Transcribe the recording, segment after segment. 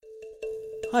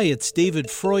Hi, it's David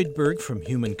Freudberg from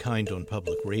Humankind on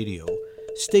Public Radio.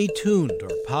 Stay tuned. Our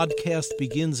podcast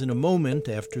begins in a moment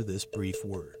after this brief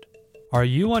word. Are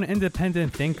you an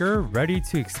independent thinker ready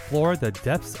to explore the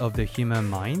depths of the human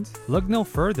mind? Look no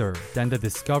further than the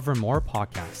Discover More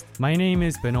podcast. My name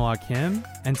is Benoit Kim,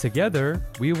 and together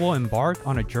we will embark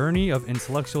on a journey of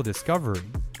intellectual discovery.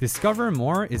 Discover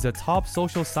More is a top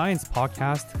social science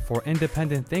podcast for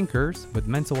independent thinkers with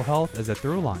mental health as a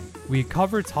through line. We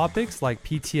cover topics like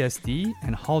PTSD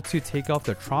and how to take off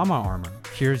the trauma armor.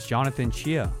 Here's Jonathan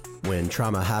Chia. When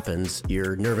trauma happens,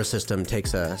 your nervous system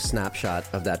takes a snapshot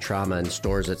of that trauma and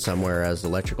stores it somewhere as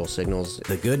electrical signals.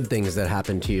 The good things that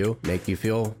happen to you make you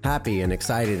feel happy and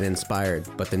excited and inspired,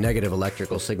 but the negative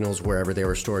electrical signals, wherever they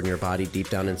were stored in your body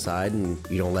deep down inside, and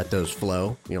you don't let those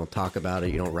flow, you don't talk about it,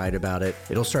 you don't write about it,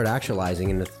 it'll start actualizing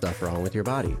into stuff wrong with your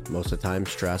body. Most of the time,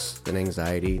 stress and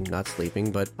anxiety, not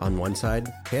sleeping, but on one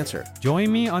side, cancer.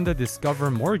 Join me on the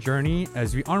Discover More journey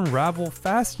as we unravel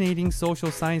fascinating social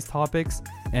science topics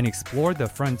and explore the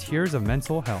frontiers of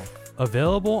mental health.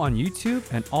 Available on YouTube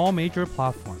and all major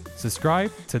platforms.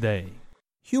 Subscribe today.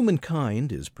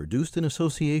 Humankind is produced in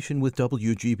association with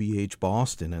WGBH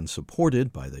Boston and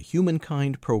supported by the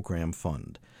Humankind Program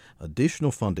Fund.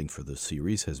 Additional funding for this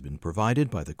series has been provided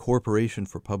by the Corporation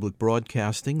for Public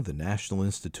Broadcasting, the National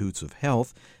Institutes of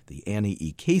Health, the Annie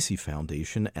E. Casey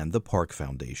Foundation, and the Park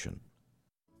Foundation.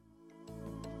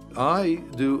 I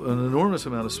do an enormous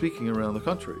amount of speaking around the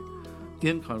country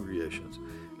in congregations.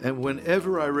 And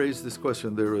whenever I raise this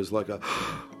question, there is like a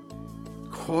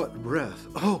caught breath.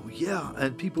 Oh, yeah.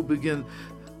 And people begin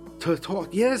to talk.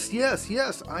 Yes,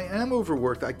 I am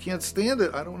overworked. I can't stand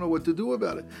it. I don't know what to do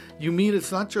about it. You mean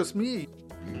it's not just me?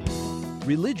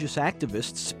 Religious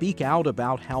activists speak out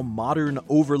about how modern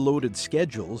overloaded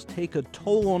schedules take a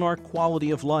toll on our quality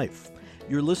of life.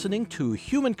 You're listening to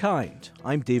Humankind.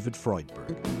 I'm David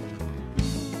Freudberg.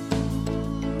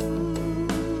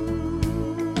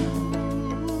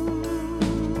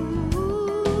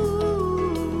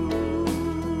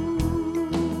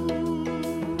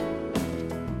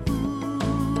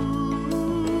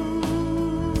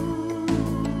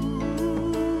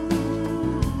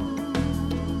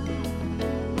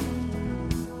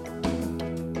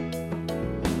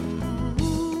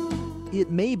 It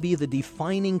may be the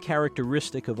defining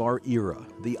characteristic of our era,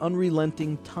 the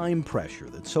unrelenting time pressure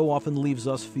that so often leaves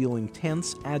us feeling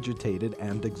tense, agitated,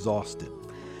 and exhausted.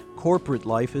 Corporate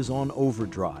life is on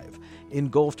overdrive.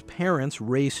 Engulfed parents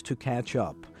race to catch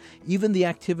up. Even the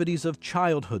activities of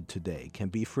childhood today can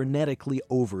be frenetically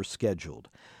overscheduled.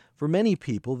 For many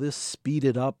people, this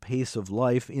speeded-up pace of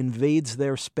life invades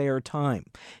their spare time,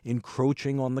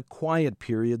 encroaching on the quiet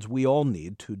periods we all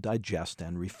need to digest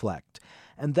and reflect.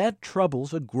 And that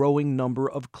troubles a growing number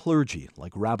of clergy,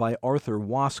 like Rabbi Arthur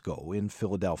Waskow in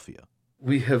Philadelphia.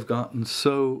 We have gotten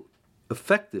so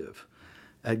effective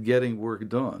at getting work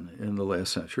done in the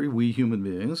last century, we human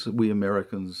beings, we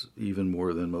Americans even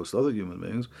more than most other human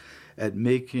beings, at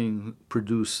making,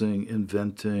 producing,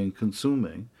 inventing,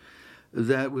 consuming,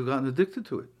 that we've gotten addicted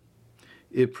to it.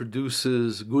 It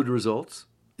produces good results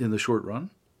in the short run,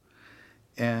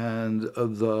 and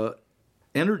the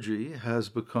energy has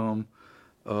become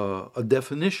a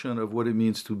definition of what it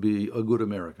means to be a good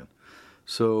American.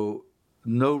 So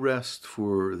no rest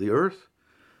for the earth,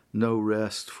 no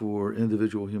rest for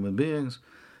individual human beings.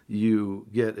 You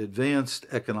get advanced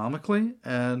economically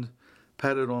and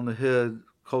patted on the head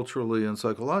culturally and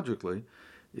psychologically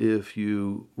if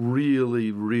you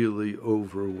really, really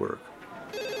overwork.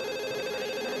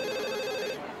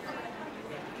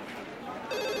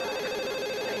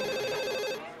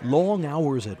 Long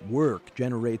hours at work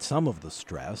generate some of the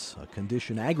stress, a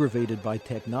condition aggravated by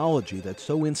technology that's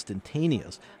so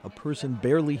instantaneous a person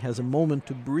barely has a moment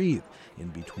to breathe in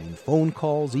between phone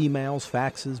calls, emails,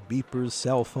 faxes, beepers,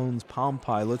 cell phones, Palm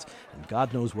Pilots, and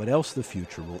God knows what else the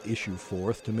future will issue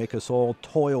forth to make us all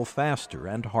toil faster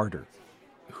and harder.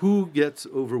 Who gets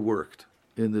overworked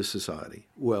in this society?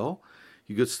 Well,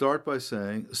 you could start by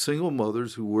saying single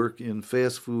mothers who work in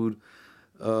fast food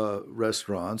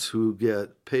restaurants, who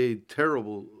get paid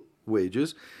terrible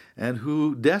wages, and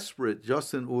who, desperate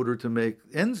just in order to make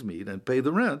ends meet and pay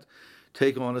the rent,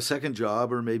 take on a second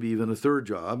job or maybe even a third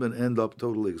job and end up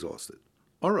totally exhausted.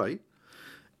 All right.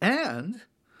 And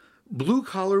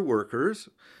blue-collar workers,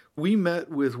 we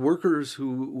met with workers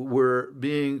who were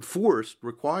being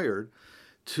required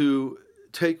to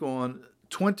take on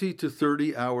 20 to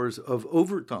 30 hours of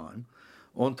overtime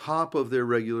on top of their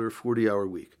regular 40-hour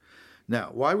week.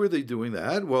 Now, why were they doing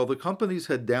that? Well, the companies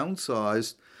had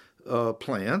downsized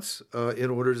plants in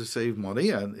order to save money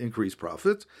and increase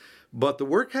profits, but the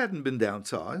work hadn't been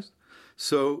downsized.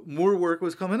 So more work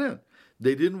was coming in.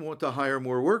 They didn't want to hire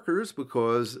more workers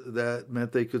because that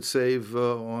meant they could save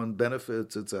on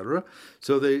benefits, etc.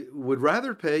 So they would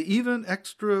rather pay even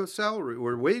extra salary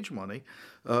or wage money,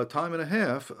 time and a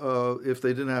half, if they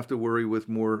didn't have to worry with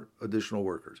more additional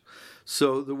workers.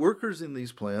 So the workers in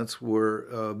these plants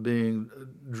were being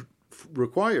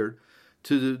required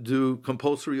to do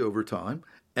compulsory overtime,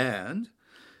 and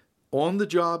on the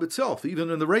job itself, even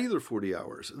in the regular 40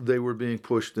 hours, they were being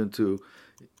pushed into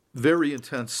very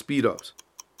intense speed-ups.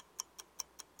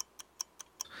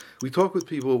 We talked with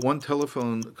people at one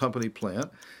telephone company plant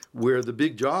where the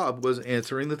big job was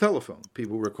answering the telephone.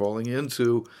 People were calling in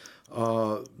to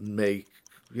to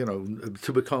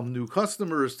become new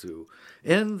customers, to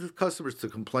end customers, to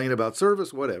complain about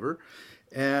service, whatever.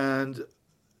 And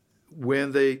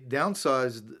when they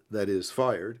downsized, that is,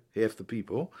 fired half the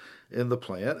people in the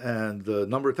plant, and the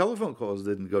number of telephone calls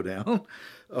didn't go down,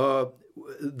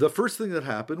 the first thing that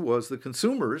happened was the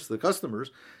consumers, the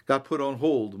customers, got put on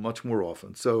hold much more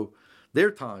often. So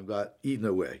their time got eaten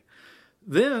away.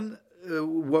 Then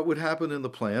what would happen in the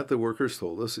plant, the workers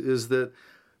told us, is that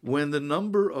when the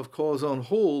number of calls on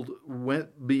hold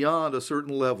went beyond a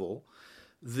certain level,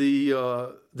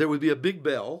 there would be a big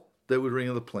bell that would ring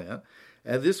in the plant,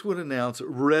 and this would announce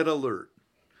red alert.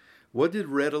 What did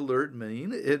red alert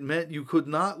mean? It meant you could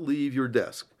not leave your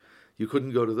desk. You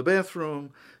couldn't go to the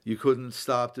bathroom. You couldn't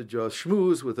stop to just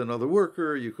schmooze with another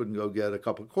worker. You couldn't go get a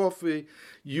cup of coffee.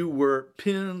 You were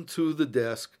pinned to the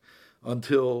desk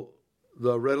until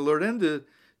the red alert ended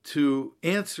to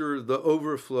answer the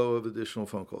overflow of additional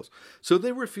phone calls. So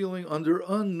they were feeling under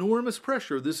enormous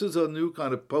pressure. This is a new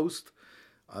kind of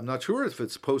I'm not sure if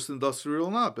it's post-industrial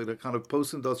or not, but a kind of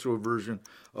post-industrial version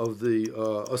of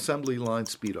the assembly line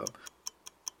speed up.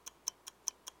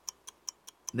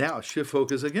 Now shift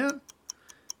focus again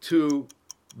to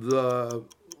the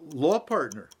law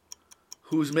partner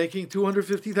who's making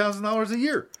 $250,000 a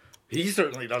year. He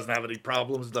certainly doesn't have any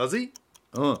problems, does he?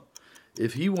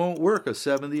 If he won't work a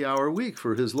 70-hour week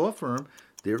for his law firm,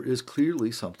 there is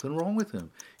clearly something wrong with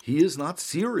him. He is not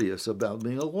serious about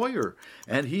being a lawyer,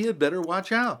 and he had better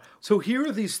watch out. So here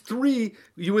are these three,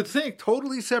 you would think,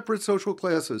 totally separate social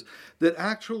classes that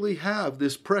actually have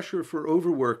this pressure for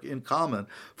overwork in common.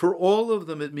 For all of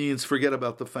them, it means forget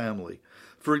about the family.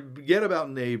 Forget about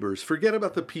neighbors. Forget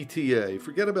about the PTA.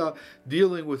 Forget about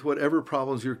dealing with whatever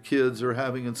problems your kids are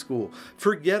having in school.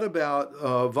 Forget about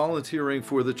volunteering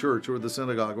for the church or the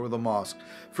synagogue or the mosque.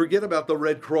 Forget about the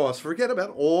Red Cross. Forget about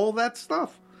all that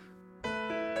stuff.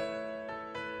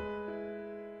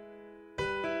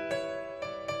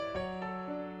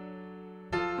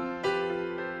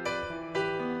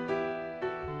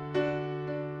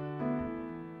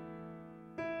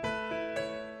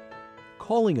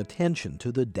 Calling attention to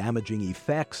the damaging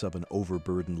effects of an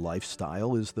overburdened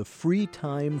lifestyle is the Free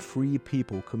Time, Free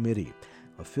People Committee,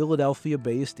 a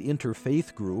Philadelphia-based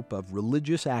interfaith group of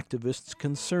religious activists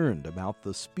concerned about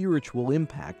the spiritual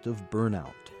impact of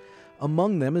burnout.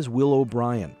 Among them is Will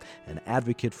O'Brien, an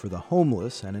advocate for the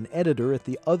homeless and an editor at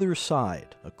The Other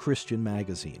Side, a Christian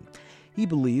magazine. He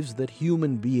believes that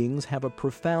human beings have a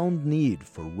profound need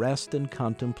for rest and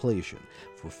contemplation,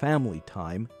 for family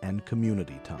time and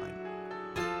community time.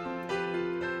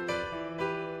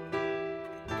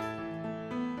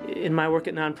 In my work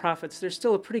at nonprofits, there's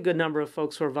still a pretty good number of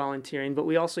folks who are volunteering, but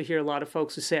we also hear a lot of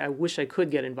folks who say, I wish I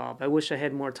could get involved. I wish I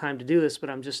had more time to do this,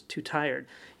 but I'm just too tired,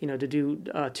 to do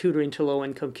tutoring to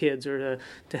low-income kids or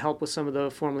to help with some of the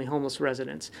formerly homeless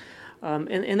residents.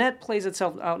 And that plays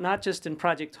itself out not just in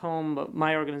Project Home, but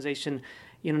my organization,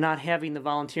 not having the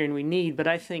volunteering we need, but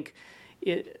I think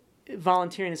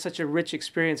volunteering is such a rich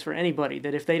experience for anybody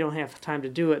that if they don't have time to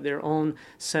do it, their own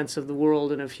sense of the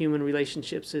world and of human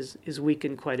relationships is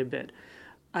weakened quite a bit.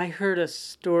 I heard a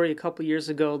story a couple years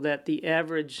ago that the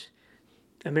average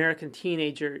American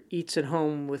teenager eats at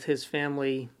home with his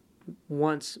family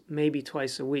once, maybe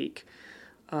twice a week.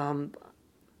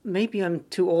 Maybe I'm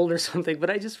too old or something, but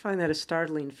I just find that a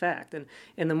startling fact.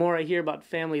 And the more I hear about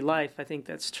family life, I think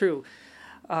that's true.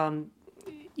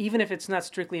 Even if it's not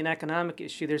strictly an economic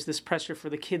issue, there's this pressure for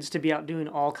the kids to be out doing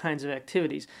all kinds of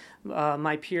activities.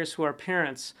 My peers who are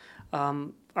parents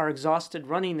are exhausted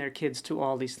running their kids to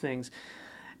all these things.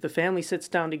 The family sits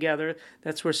down together.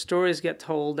 That's where stories get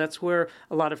told. That's where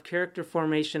a lot of character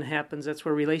formation happens. That's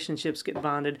where relationships get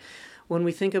bonded. When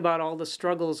we think about all the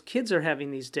struggles kids are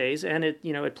having these days, and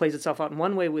it plays itself out in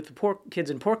one way with the poor kids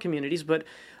in poor communities, but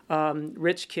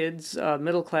rich kids,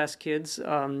 middle-class kids,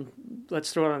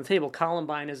 let's throw it on the table.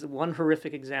 Columbine is one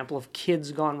horrific example of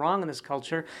kids gone wrong in this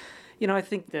culture. I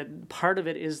think that part of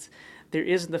it is there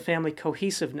isn't the family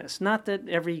cohesiveness. Not that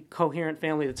every coherent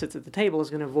family that sits at the table is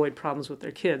going to avoid problems with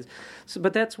their kids.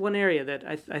 But that's one area that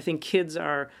I think kids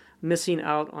are missing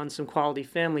out on some quality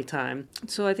family time.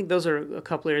 So I think those are a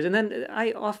couple areas. And then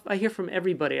I hear from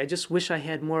everybody, I just wish I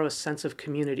had more of a sense of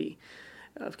community.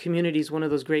 Community is one of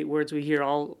those great words we hear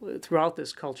all throughout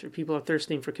this culture. People are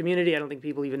thirsting for community. I don't think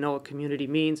people even know what community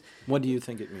means. What do you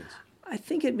think it means? I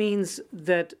think it means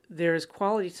that there is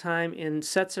quality time in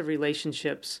sets of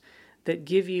relationships that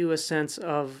give you a sense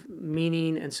of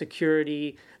meaning and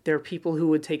security. There are people who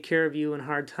would take care of you in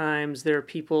hard times. There are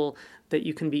people that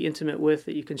you can be intimate with,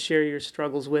 that you can share your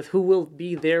struggles with, who will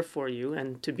be there for you.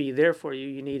 And to be there for you,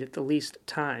 you need at the least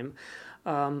time.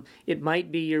 It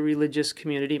might be your religious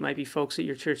community. It might be folks at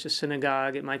your church or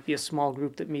synagogue. It might be a small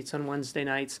group that meets on Wednesday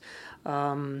nights.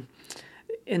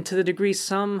 And to the degree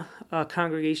some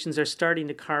congregations are starting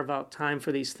to carve out time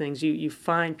for these things, you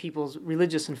find people's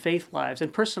religious and faith lives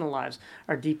and personal lives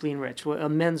are deeply enriched. A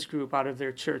men's group out of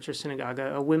their church or synagogue,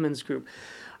 a women's group.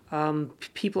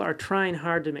 People are trying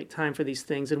hard to make time for these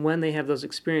things, and when they have those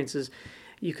experiences,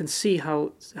 you can see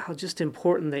how just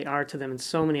important they are to them in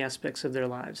so many aspects of their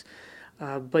lives.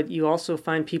 But you also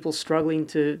find people struggling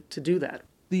to do that.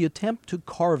 The attempt to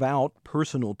carve out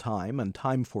personal time and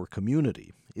time for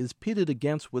community is pitted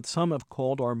against what some have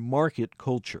called our market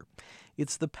culture.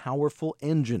 It's the powerful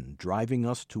engine driving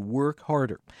us to work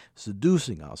harder,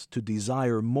 seducing us to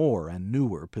desire more and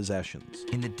newer possessions.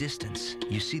 In the distance,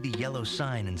 you see the yellow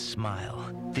sign and smile.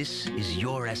 This is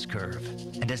your S-curve.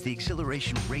 And as the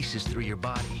exhilaration races through your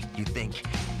body, you think,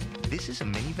 this is a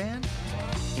minivan?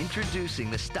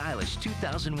 Introducing the stylish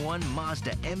 2001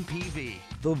 Mazda MPV.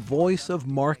 The voice of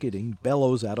marketing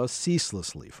bellows at us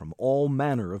ceaselessly from all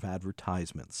manner of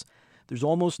advertisements. There's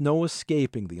almost no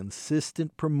escaping the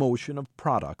insistent promotion of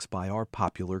products by our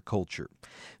popular culture.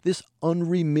 This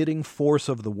unremitting force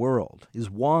of the world is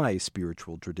why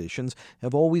spiritual traditions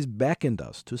have always beckoned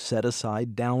us to set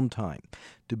aside downtime,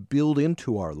 to build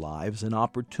into our lives an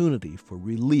opportunity for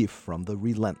relief from the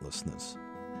relentlessness.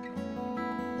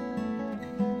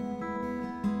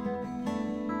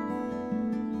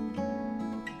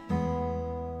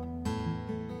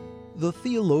 The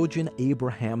theologian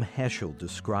Abraham Heschel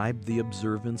described the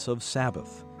observance of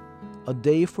Sabbath, a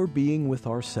day for being with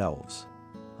ourselves,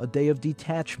 a day of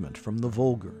detachment from the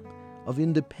vulgar, of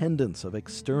independence of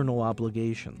external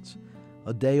obligations,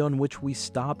 a day on which we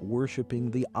stop worshiping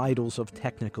the idols of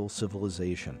technical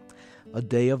civilization, a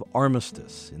day of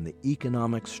armistice in the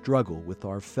economic struggle with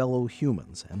our fellow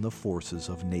humans and the forces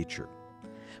of nature.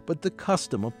 But the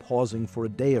custom of pausing for a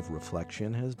day of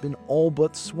reflection has been all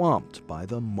but swamped by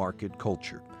the market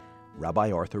culture.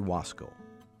 Rabbi Arthur Waskow.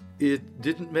 It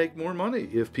didn't make more money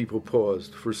if people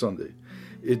paused for Sunday.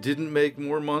 It didn't make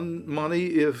more money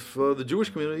if the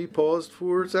Jewish community paused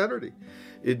for Saturday.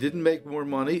 It didn't make more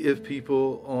money if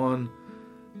people on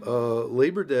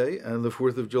Labor Day and the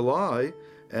 4th of July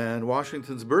and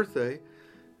Washington's birthday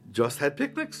just had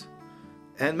picnics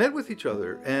and met with each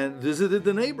other and visited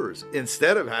the neighbors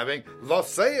instead of having the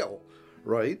sale,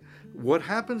 right? What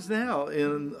happens now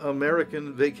in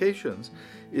American vacations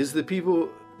is that people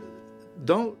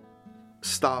don't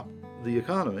stop the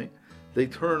economy. They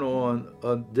turn on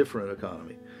a different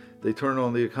economy. They turn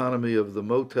on the economy of the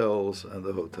motels and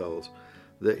the hotels,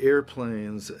 the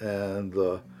airplanes and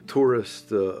the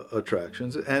tourist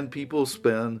attractions, and people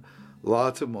spend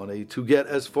lots of money to get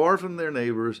as far from their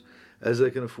neighbors as they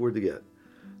can afford to get.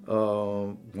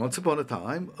 Once upon a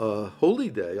time, a holy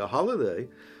day, a holiday,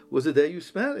 was a day you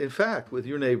spent, in fact, with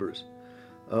your neighbors.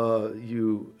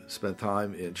 You spent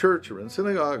time in church or in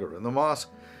synagogue or in the mosque.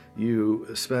 You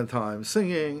spent time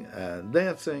singing and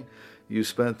dancing. You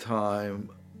spent time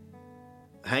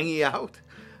hanging out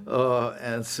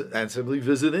and simply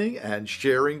visiting and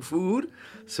sharing food.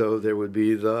 So there would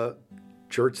be the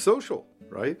church social,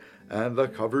 right? And the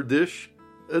covered dish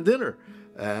dinner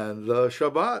and the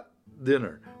Shabbat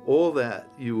dinner. All that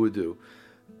you would do.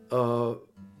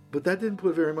 But that didn't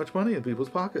put very much money in people's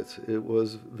pockets. It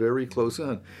was very close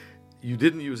in. You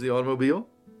didn't use the automobile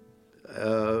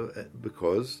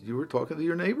because you were talking to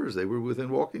your neighbors. They were within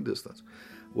walking distance.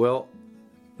 Well,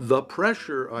 the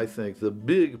pressure, I think, the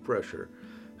big pressure,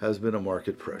 has been a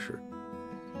market pressure.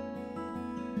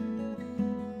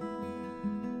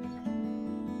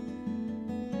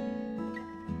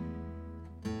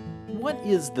 What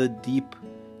is the deep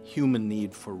human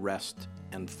need for rest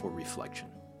and for reflection?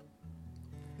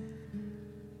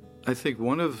 I think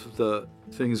one of the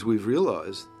things we've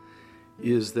realized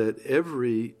is that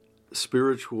every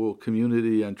spiritual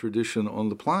community and tradition on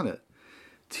the planet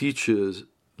teaches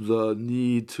the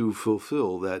need to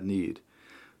fulfill that need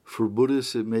For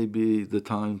Buddhists, it may be the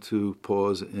time to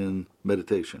pause in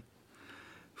meditation.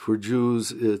 For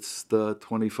Jews, it's the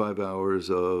 25 hours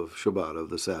of Shabbat, of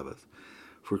the Sabbath.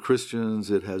 For Christians,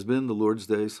 it has been the Lord's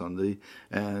Day, Sunday,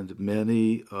 and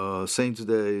many saints'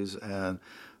 days and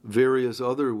various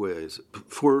other ways.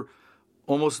 For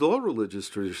almost all religious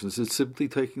traditions, it's simply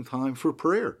taking time for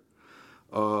prayer.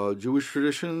 Jewish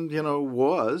tradition,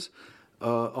 was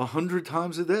 100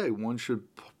 times a day. One should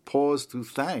pause to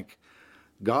thank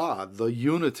God, the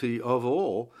unity of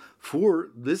all, for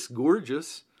this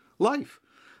gorgeous life.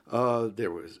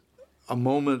 There was a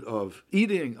moment of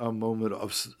eating, a moment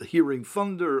of hearing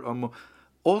thunder,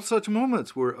 all such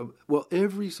moments were,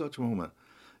 every such moment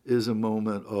is a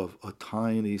moment of a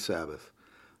tiny Sabbath,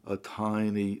 a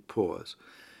tiny pause.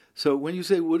 So when you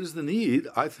say, what is the need?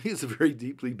 I think it's very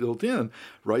deeply built in,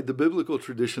 right? The biblical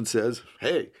tradition says,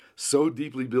 hey, so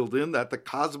deeply built in that the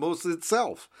cosmos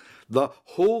itself, the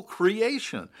whole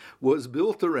creation, was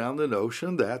built around the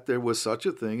notion that there was such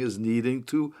a thing as needing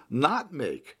to not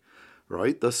make,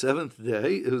 right? The seventh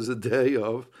day is a day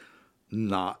of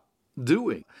not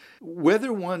doing.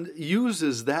 Whether one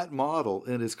uses that model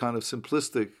in its kind of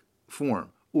simplistic form,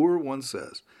 or one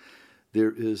says,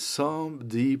 there is some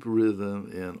deep rhythm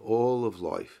in all of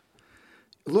life.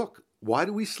 Look, why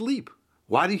do we sleep?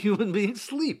 Why do human beings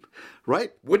sleep,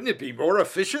 right? Wouldn't it be more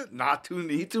efficient not to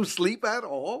need to sleep at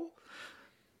all?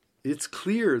 It's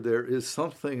clear there is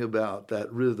something about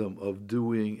that rhythm of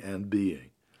doing and being.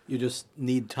 You just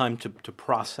need time to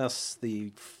process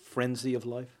the frenzy of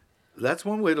life? That's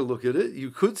one way to look at it.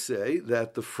 You could say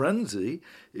that the frenzy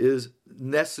is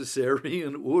necessary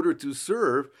in order to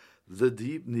serve the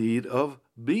deep need of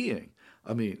being.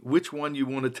 I mean, which one you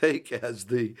want to take as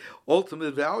the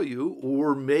ultimate value,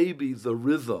 or maybe the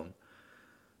rhythm?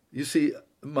 You see,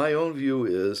 my own view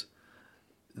is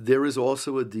there is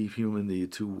also a deep human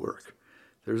need to work.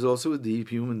 There's also a deep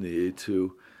human need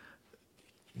to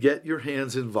get your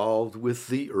hands involved with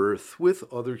the earth, with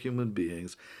other human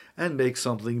beings, and make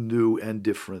something new and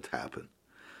different happen.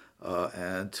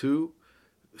 And to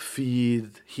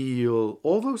feed, heal,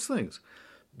 all those things.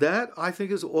 That, I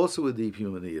think, is also a deep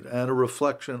human need and a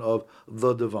reflection of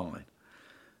the divine.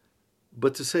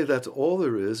 But to say that's all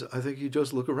there is, I think you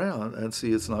just look around and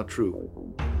see it's not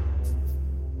true.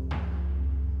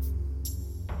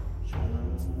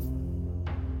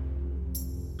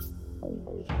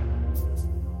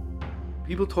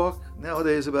 People talk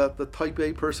nowadays about the type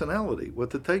A personality.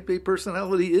 What the type A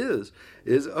personality is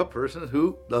a person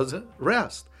who doesn't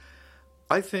rest.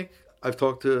 I think I've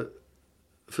talked to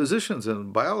physicians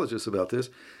and biologists about this.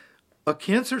 A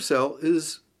cancer cell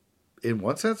is, in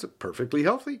one sense, perfectly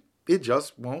healthy. It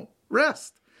just won't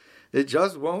rest. It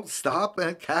just won't stop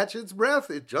and catch its breath.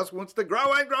 It just wants to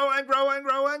grow and grow and grow and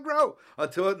grow and grow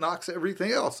until it knocks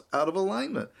everything else out of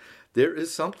alignment. There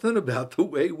is something about the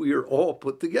way we are all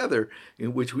put together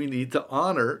in which we need to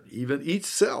honor, even each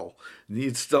cell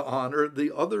needs to honor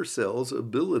the other cell's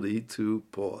ability to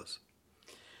pause.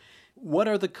 What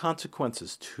are the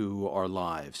consequences to our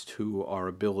lives, to our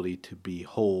ability to be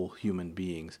whole human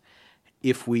beings,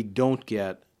 if we don't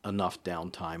get enough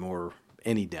downtime or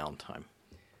any downtime?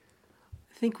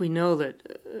 I think we know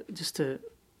that just an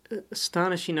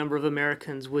astonishing number of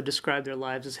Americans would describe their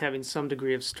lives as having some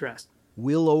degree of stress.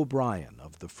 Will O'Brien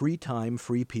of the Free Time,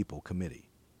 Free People Committee.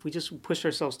 If we just push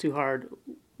ourselves too hard,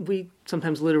 we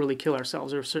sometimes literally kill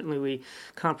ourselves, or certainly we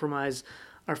compromise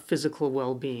our physical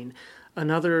well-being.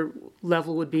 Another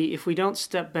level would be if we don't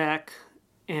step back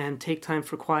and take time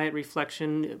for quiet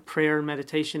reflection, prayer,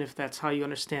 meditation, if that's how you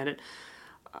understand it,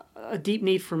 a deep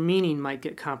need for meaning might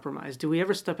get compromised. Do we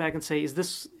ever step back and say, is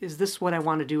this what I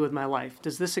want to do with my life?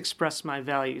 Does this express my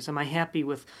values? Am I happy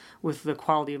with the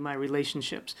quality of my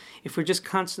relationships? If we're just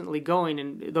constantly going,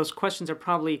 and those questions are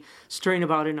probably stirring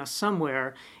about in us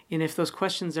somewhere, and if those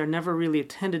questions are never really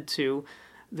attended to,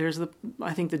 there's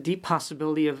I think the deep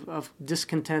possibility of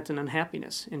discontent and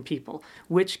unhappiness in people,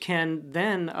 which can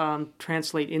then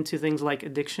translate into things like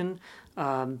addiction,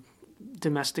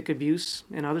 domestic abuse,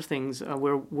 and other things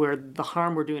where the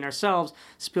harm we're doing ourselves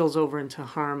spills over into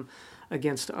harm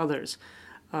against others.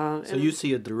 So you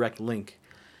see a direct link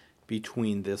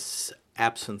between this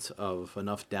absence of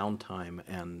enough downtime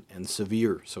and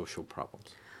severe social problems.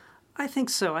 I think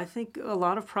so. I think a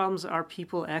lot of problems are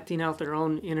people acting out their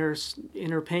own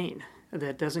inner pain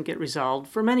that doesn't get resolved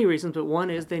for many reasons, but one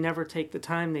is they never take the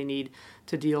time they need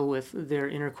to deal with their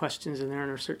inner questions and their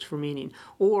inner search for meaning.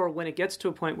 Or when it gets to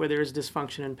a point where there is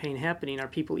dysfunction and pain happening, are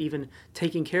people even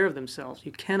taking care of themselves?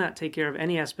 You cannot take care of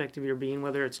any aspect of your being,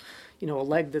 whether it's a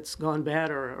leg that's gone bad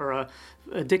or a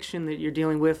addiction that you're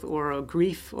dealing with or a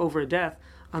grief over a death,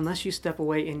 unless you step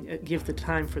away and give the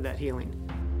time for that healing.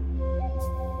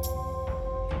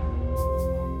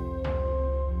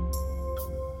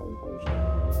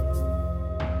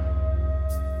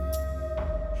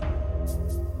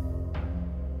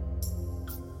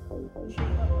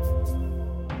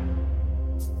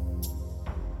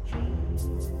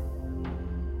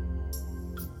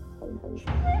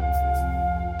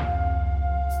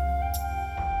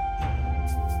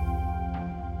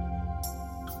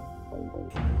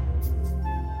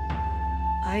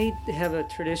 I have a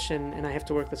tradition, and I have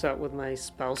to work this out with my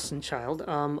spouse and child,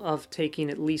 of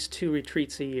taking at least 2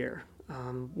 retreats a year,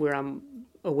 where I'm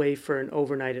away for an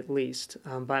overnight at least,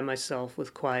 by myself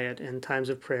with quiet and times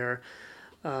of prayer.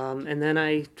 And then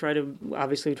I try to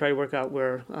work out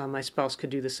where my spouse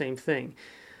could do the same thing.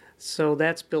 So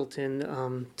that's built in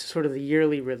to sort of the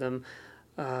yearly rhythm.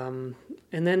 And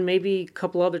then maybe a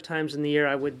couple other times in the year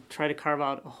I would try to carve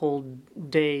out a whole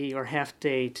day or half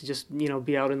day to just,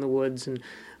 be out in the woods and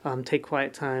take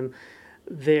quiet time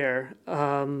there.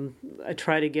 I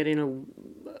try to get in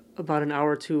about an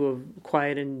hour or two of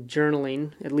quiet and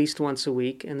journaling at least once a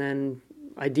week. And then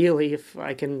ideally, if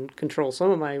I can control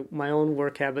some of my own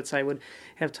work habits, I would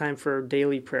have time for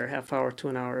daily prayer, half hour to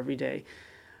an hour every day.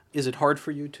 Is it hard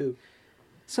for you to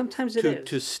Sometimes it is.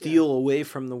 To steal away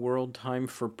from the world, time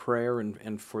for prayer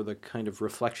and for the kind of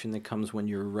reflection that comes when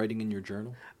you're writing in your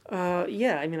journal?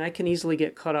 Yeah, I can easily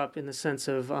get caught up in the sense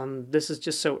of this is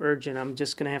just so urgent, I'm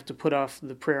just going to have to put off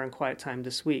the prayer and quiet time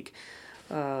this week.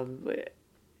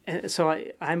 And so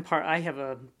I have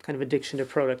a kind of addiction to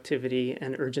productivity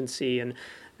and urgency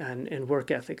and work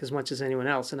ethic as much as anyone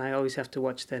else, and I always have to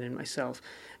watch that in myself.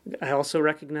 I also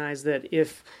recognize that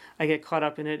if I get caught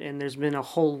up in it and there's been a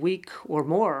whole week or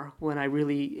more when I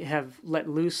really have let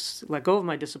go of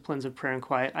my disciplines of prayer and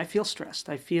quiet, I feel stressed.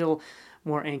 I feel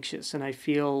more anxious, and I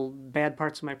feel bad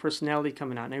parts of my personality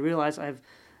coming out. And I realize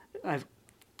I've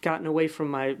gotten away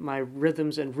from my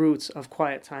rhythms and roots of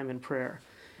quiet time and prayer.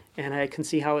 And I can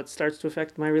see how it starts to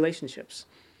affect my relationships.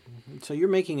 So you're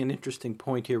making an interesting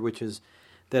point here, which is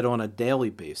that on a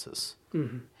daily basis,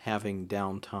 having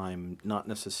downtime, not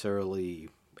necessarily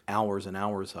hours and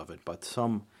hours of it, but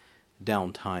some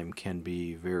downtime can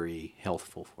be very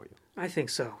healthful for you. I think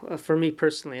so, for me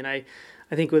personally. And I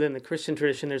think within the Christian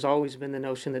tradition, there's always been the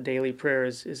notion that daily prayer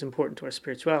is important to our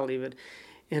spirituality.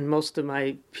 And most of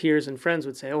my peers and friends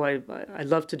would say, I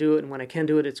love to do it, and when I can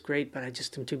do it, it's great, but I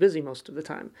just am too busy most of the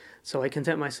time. So I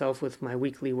content myself with my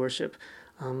weekly worship.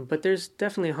 But there's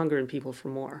definitely a hunger in people for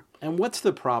more. And what's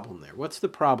the problem there? What's the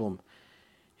problem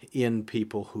in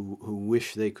people who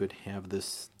wish they could have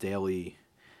this daily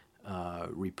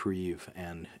reprieve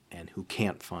and who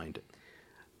can't find it?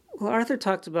 Well, Arthur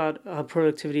talked about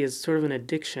productivity as sort of an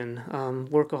addiction,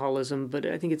 workaholism, but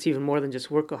I think it's even more than just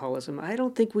workaholism. I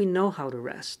don't think we know how to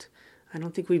rest. I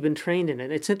don't think we've been trained in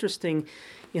it. It's interesting,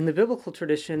 in the biblical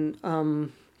tradition,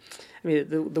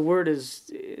 the word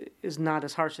is not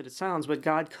as harsh as it sounds, but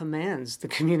God commands the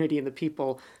community and the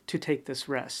people to take this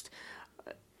rest.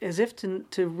 As if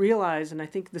to realize, and I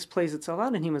think this plays itself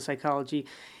out in human psychology,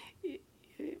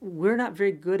 we're not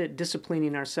very good at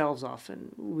disciplining ourselves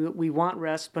often. We want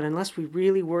rest, but unless we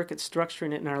really work at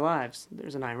structuring it in our lives,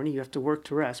 there's an irony, you have to work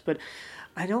to rest. But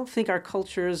I don't think our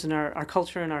cultures and our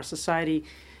culture and our society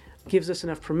gives us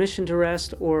enough permission to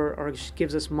rest or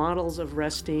gives us models of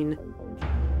resting.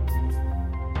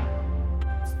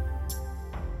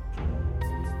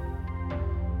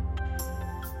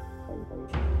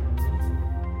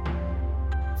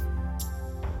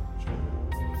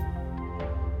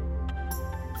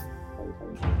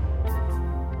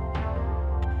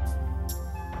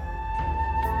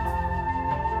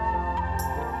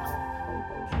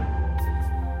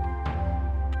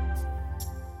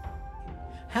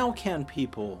 How can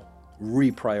people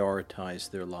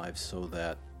reprioritize their lives so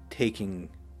that taking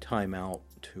time out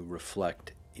to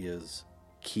reflect is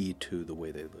key to the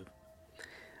way they live?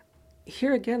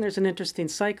 Here again, there's an interesting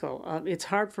cycle. It's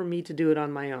hard for me to do it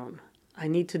on my own. I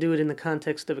need to do it in the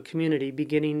context of a community,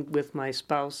 beginning with my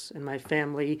spouse and my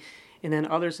family, and then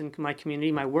others in my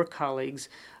community, my work colleagues.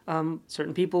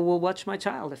 Certain people will watch my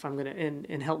child if I'm going to,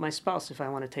 and help my spouse if I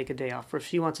want to take a day off. Or if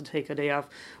she wants to take a day off,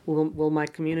 will my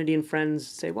community and friends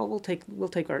say, well, we'll take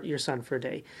your son for a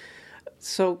day.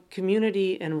 So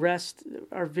community and rest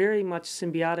are very much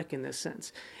symbiotic in this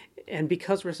sense. And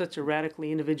because we're such a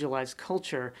radically individualized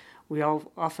culture, we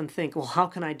all often think, well, how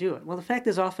can I do it? Well, the fact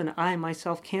is often I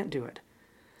myself can't do it.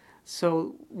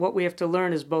 So what we have to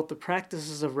learn is both the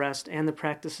practices of rest and the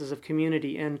practices of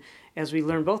community. And as we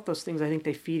learn both those things, I think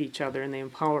they feed each other and they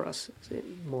empower us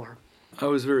more. I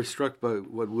was very struck by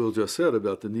what Will just said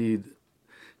about the need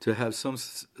to have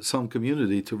some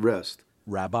community to rest.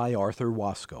 Rabbi Arthur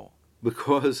Waskow.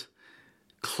 Because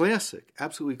classic,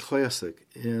 absolutely classic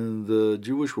in the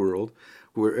Jewish world,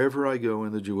 wherever I go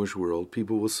in the Jewish world,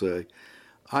 people will say,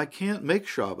 I can't make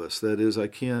Shabbos. That is, I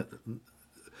can't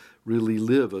really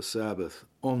live a Sabbath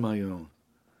on my own.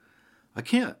 I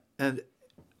can't. And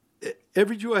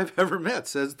every Jew I've ever met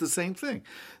says the same thing,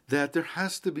 that there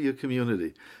has to be a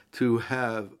community to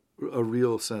have a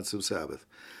real sense of Sabbath.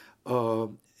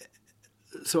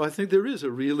 So I think there is a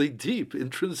really deep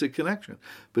intrinsic connection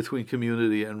between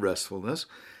community and restfulness.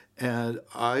 And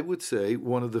I would say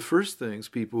one of the first things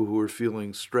people who are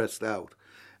feeling stressed out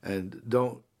and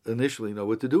don't initially know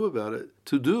what to do about it,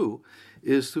 to do,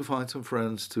 is to find some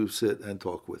friends to sit and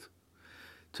talk with.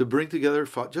 To bring together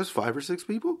just 5 or 6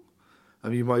 people. I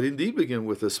mean, you might indeed begin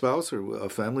with a spouse or a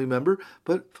family member,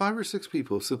 but 5 or 6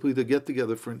 people simply to get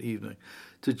together for an evening,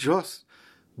 to just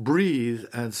breathe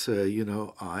and say,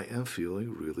 I am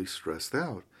feeling really stressed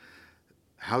out.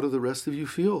 How do the rest of you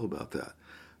feel about that?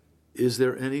 Is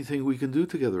there anything we can do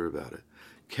together about it?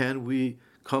 Can we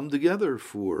come together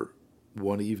for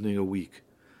one evening a week,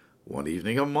 one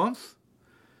evening a month,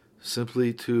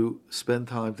 simply to spend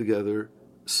time together,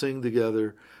 sing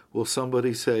together? Will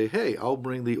somebody say, hey, I'll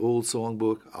bring the old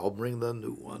songbook, I'll bring the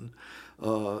new one.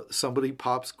 Somebody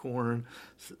pops corn,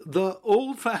 the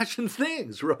old-fashioned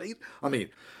things, right? I mean,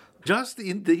 just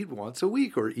indeed once a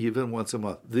week or even once a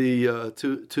month.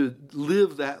 To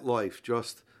live that life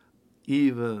just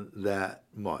even that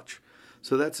much.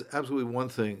 So that's absolutely one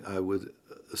thing I would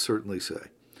certainly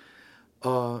say.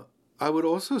 I would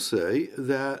also say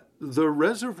that the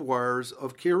reservoirs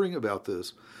of caring about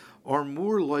this are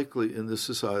more likely in this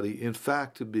society, in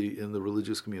fact, to be in the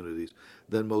religious communities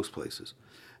than most places.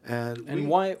 And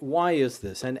why is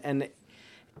this? And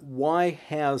why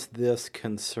has this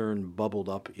concern bubbled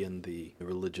up in the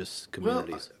religious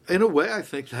communities? Well, in a way, I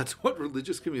think that's what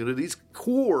religious communities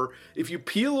core. If you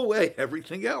peel away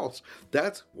everything else,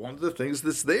 that's one of the things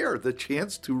that's there, the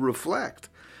chance to reflect,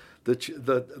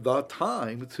 the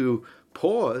time to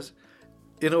pause.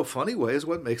 In a funny way, is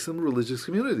what makes them religious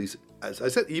communities. As I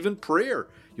said, even prayer.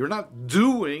 You're not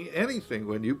doing anything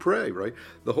when you pray, right?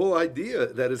 The whole idea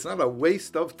that it's not a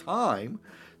waste of time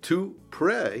to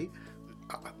pray,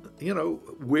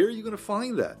 where are you going to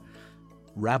find that?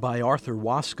 Rabbi Arthur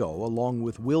Waskow, along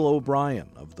with Will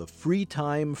O'Brien of the Free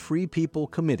Time, Free People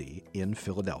Committee in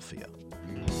Philadelphia.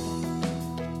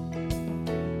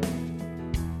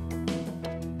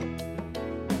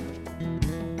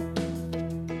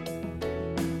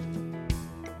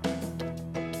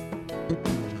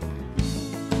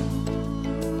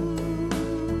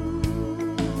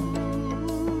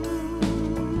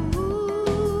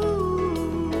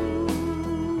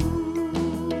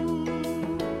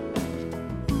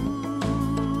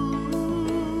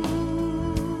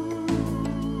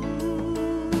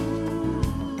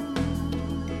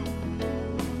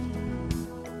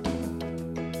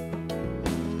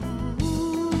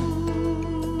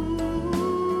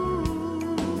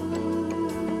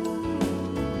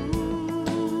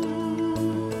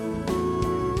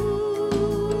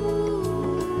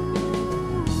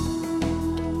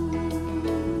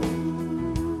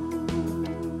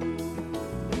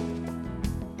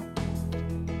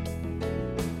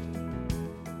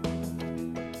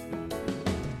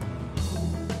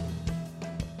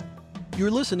 You're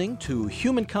listening to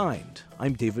Humankind.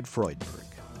 I'm David Freudberg.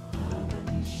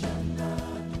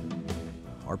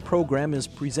 Our program is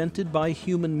presented by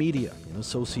Human Media in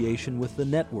association with The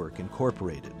Network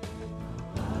Incorporated.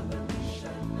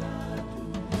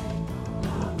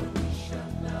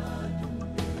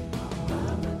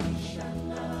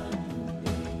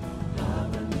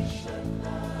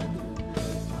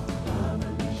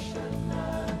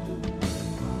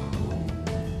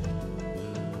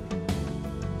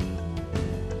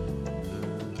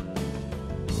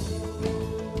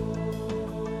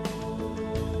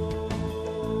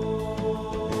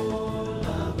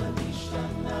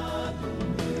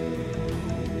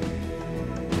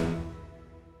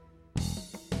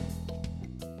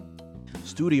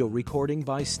 Studio recording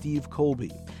by Steve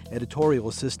Colby. Editorial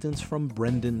assistance from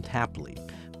Brendan Tapley.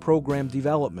 Program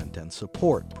development and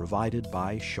support provided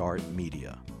by Shart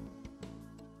Media.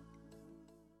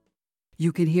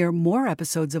 You can hear more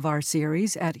episodes of our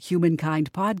series at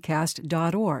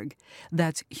humankindpodcast.org.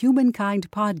 That's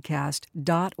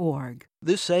humankindpodcast.org.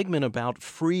 This segment about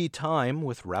free time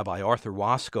with Rabbi Arthur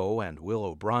Waskow and Will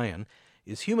O'Brien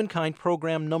is Humankind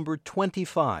program number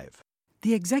 25.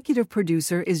 The executive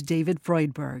producer is David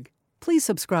Freudberg. Please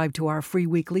subscribe to our free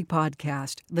weekly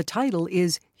podcast. The title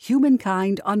is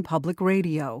Humankind on Public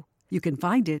Radio. You can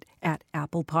find it at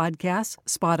Apple Podcasts,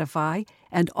 Spotify,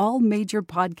 and all major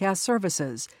podcast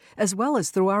services, as well as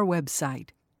through our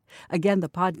website. Again, the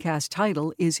podcast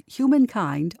title is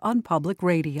Humankind on Public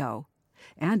Radio.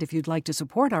 And if you'd like to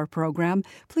support our program,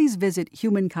 please visit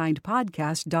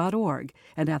humankindpodcast.org,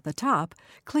 and at the top,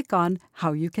 click on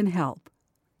How You Can Help.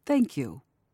 Thank you.